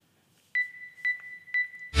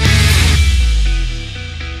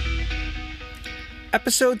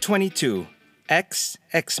Episode 22,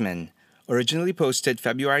 X-Men, originally posted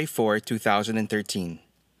February 4, 2013.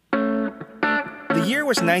 The year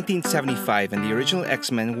was 1975 and the original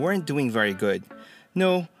X-Men weren't doing very good.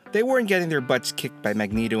 No, they weren't getting their butts kicked by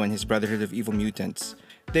Magneto and his Brotherhood of Evil Mutants.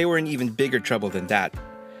 They were in even bigger trouble than that.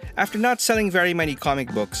 After not selling very many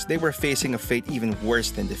comic books, they were facing a fate even worse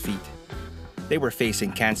than defeat. They were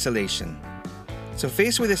facing cancellation. So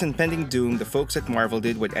faced with this impending doom, the folks at Marvel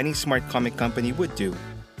did what any smart comic company would do.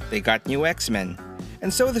 They got new X-Men.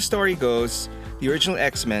 And so the story goes, the original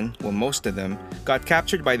X-Men, well most of them, got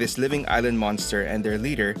captured by this living island monster and their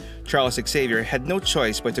leader, Charles Xavier, had no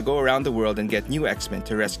choice but to go around the world and get new X-Men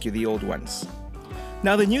to rescue the old ones.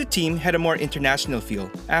 Now the new team had a more international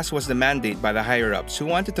feel, as was the mandate by the higher-ups who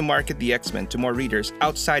wanted to market the X-Men to more readers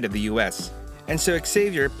outside of the US. And so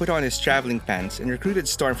Xavier put on his traveling pants and recruited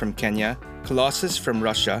Storm from Kenya, Colossus from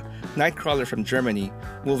Russia, Nightcrawler from Germany,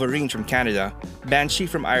 Wolverine from Canada, Banshee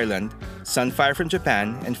from Ireland, Sunfire from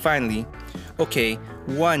Japan, and finally,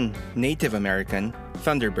 one Native American,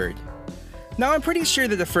 Thunderbird. Now I'm pretty sure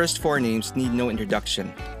that the first four names need no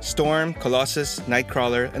introduction. Storm, Colossus,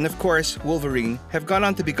 Nightcrawler, and of course Wolverine have gone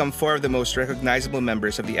on to become four of the most recognizable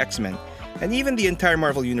members of the X-Men, and even the entire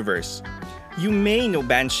Marvel Universe. You may know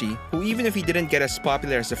Banshee, who even if he didn't get as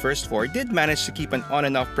popular as the first four, did manage to keep an on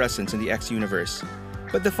and off presence in the X-universe.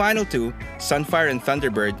 But the final two, Sunfire and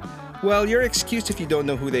Thunderbird, well, you're excused if you don't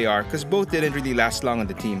know who they are because both didn't really last long on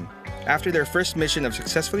the team. After their first mission of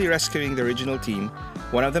successfully rescuing the original team,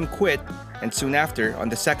 one of them quit, and soon after, on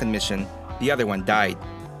the second mission, the other one died.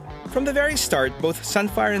 From the very start, both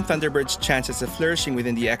Sunfire and Thunderbird's chances of flourishing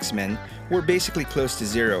within the X-Men were basically close to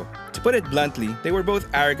zero. To put it bluntly, they were both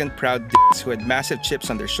arrogant, proud dicks who had massive chips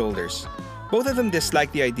on their shoulders. Both of them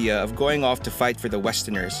disliked the idea of going off to fight for the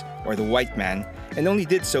Westerners, or the white man, and only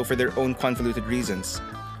did so for their own convoluted reasons.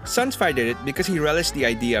 Sunfire did it because he relished the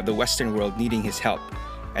idea of the Western world needing his help.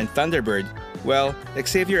 And Thunderbird, well,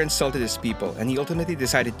 Xavier insulted his people, and he ultimately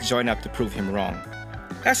decided to join up to prove him wrong.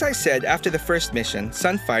 As I said, after the first mission,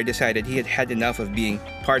 Sunfire decided he had had enough of being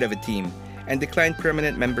part of a team and declined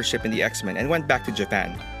permanent membership in the X-Men and went back to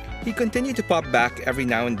Japan. He continued to pop back every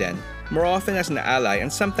now and then, more often as an ally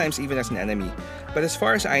and sometimes even as an enemy, but as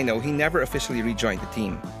far as I know, he never officially rejoined the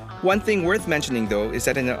team. One thing worth mentioning though is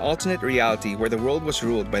that in an alternate reality where the world was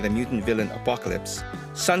ruled by the mutant villain Apocalypse,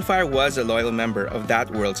 Sunfire was a loyal member of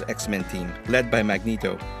that world's X-Men team, led by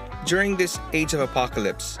Magneto. During this Age of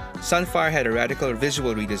Apocalypse, Sunfire had a radical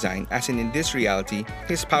visual redesign, as in this reality,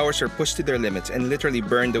 his powers were pushed to their limits and literally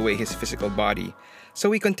burned away his physical body,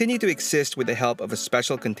 so he continued to exist with the help of a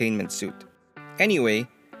special containment suit. Anyway,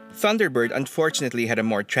 Thunderbird unfortunately had a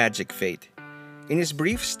more tragic fate. In his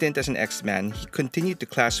brief stint as an X-Man, he continued to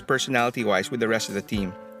clash personality-wise with the rest of the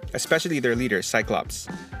team, especially their leader, Cyclops.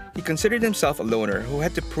 He considered himself a loner who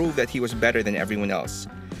had to prove that he was better than everyone else.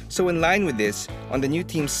 So in line with this, on the new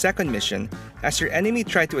team's second mission, as their enemy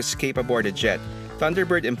tried to escape aboard a jet,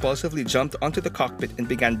 Thunderbird impulsively jumped onto the cockpit and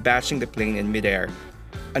began bashing the plane in midair,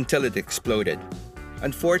 until it exploded.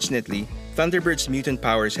 Unfortunately, Thunderbird's mutant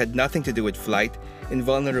powers had nothing to do with flight,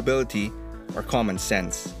 invulnerability, or common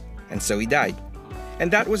sense. And so he died.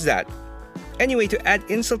 And that was that. Anyway, to add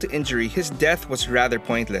insult to injury, his death was rather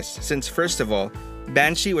pointless, since first of all,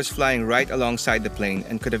 Banshee was flying right alongside the plane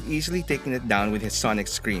and could have easily taken it down with his sonic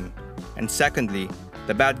scream. And secondly,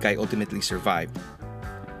 the bad guy ultimately survived.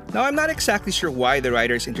 Now I'm not exactly sure why the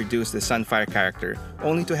writers introduced the Sunfire character,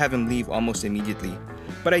 only to have him leave almost immediately.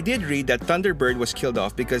 But I did read that Thunderbird was killed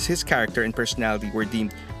off because his character and personality were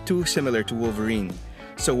deemed too similar to Wolverine,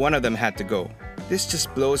 so one of them had to go. This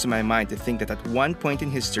just blows my mind to think that at one point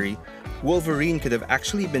in history, Wolverine could have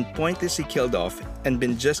actually been pointlessly killed off and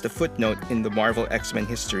been just a footnote in the Marvel X-Men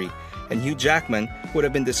history, and Hugh Jackman would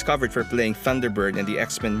have been discovered for playing Thunderbird in the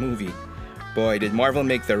X-Men movie. Boy, did Marvel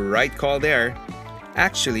make the right call there.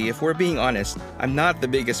 Actually, if we're being honest, I'm not the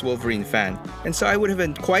biggest Wolverine fan, and so I would have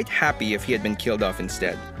been quite happy if he had been killed off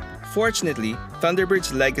instead. Fortunately,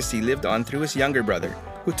 Thunderbird's legacy lived on through his younger brother,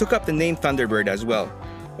 who took up the name Thunderbird as well,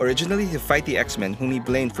 originally to fight the X-Men whom he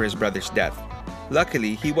blamed for his brother's death.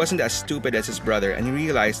 Luckily, he wasn't as stupid as his brother and he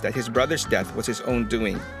realized that his brother's death was his own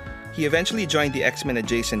doing. He eventually joined the X-Men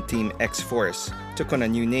adjacent team X-Force, took on a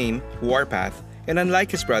new name, Warpath, and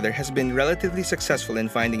unlike his brother, has been relatively successful in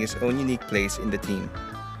finding his own unique place in the team.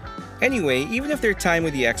 Anyway, even if their time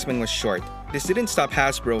with the X-Men was short, this didn't stop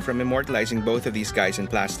Hasbro from immortalizing both of these guys in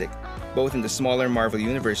plastic, both in the smaller Marvel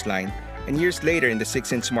Universe line and years later in the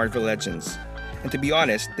 6-inch Marvel Legends. And to be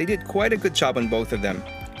honest, they did quite a good job on both of them,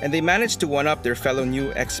 and they managed to one-up their fellow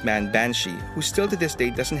new X-Man Banshee, who still to this day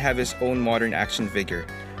doesn't have his own modern action figure.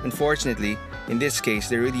 Unfortunately, in this case,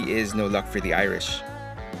 there really is no luck for the Irish.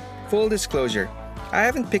 Full disclosure, I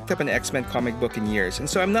haven't picked up an X-Men comic book in years, and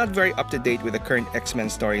so I'm not very up to date with the current X-Men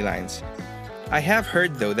storylines. I have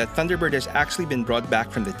heard though that Thunderbird has actually been brought back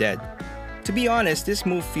from the dead. To be honest, this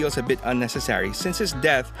move feels a bit unnecessary since his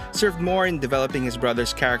death served more in developing his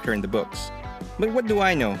brother's character in the books. But what do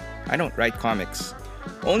I know? I don't write comics.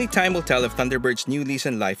 Only time will tell if Thunderbird's new lease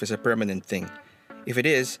on life is a permanent thing. If it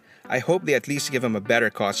is, I hope they at least give him a better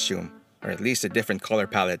costume, or at least a different color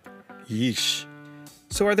palette. Yeesh.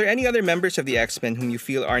 So are there any other members of the X-Men whom you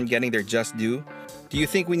feel aren't getting their just due? Do you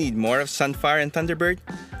think we need more of Sunfire and Thunderbird?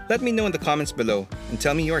 Let me know in the comments below and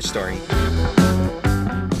tell me your story.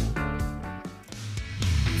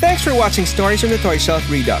 Thanks for watching Stories from the Toy Shelf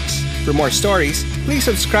Redux. For more stories, please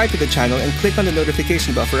subscribe to the channel and click on the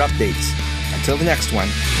notification bell for updates. Until the next one.